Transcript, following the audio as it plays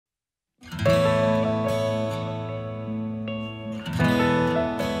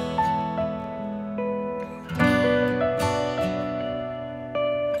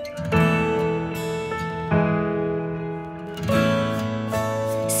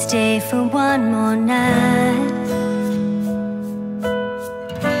stay for one more night,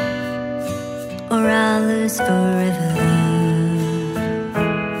 or I'll lose forever.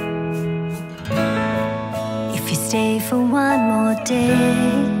 If you stay for one more day,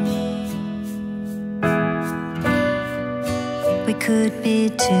 we could be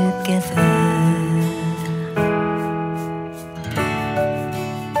together.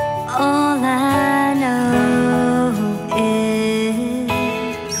 All I know is,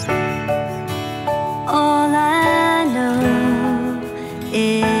 all I know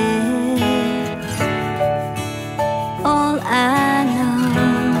is, all I know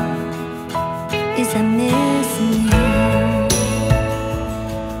is I'm missing you.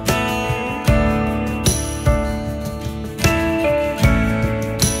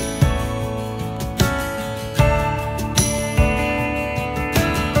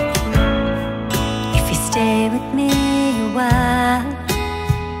 Stay with me a while,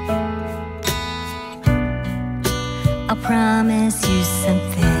 I'll promise you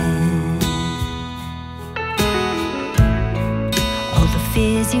something. All the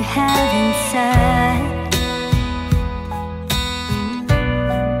fears you have inside,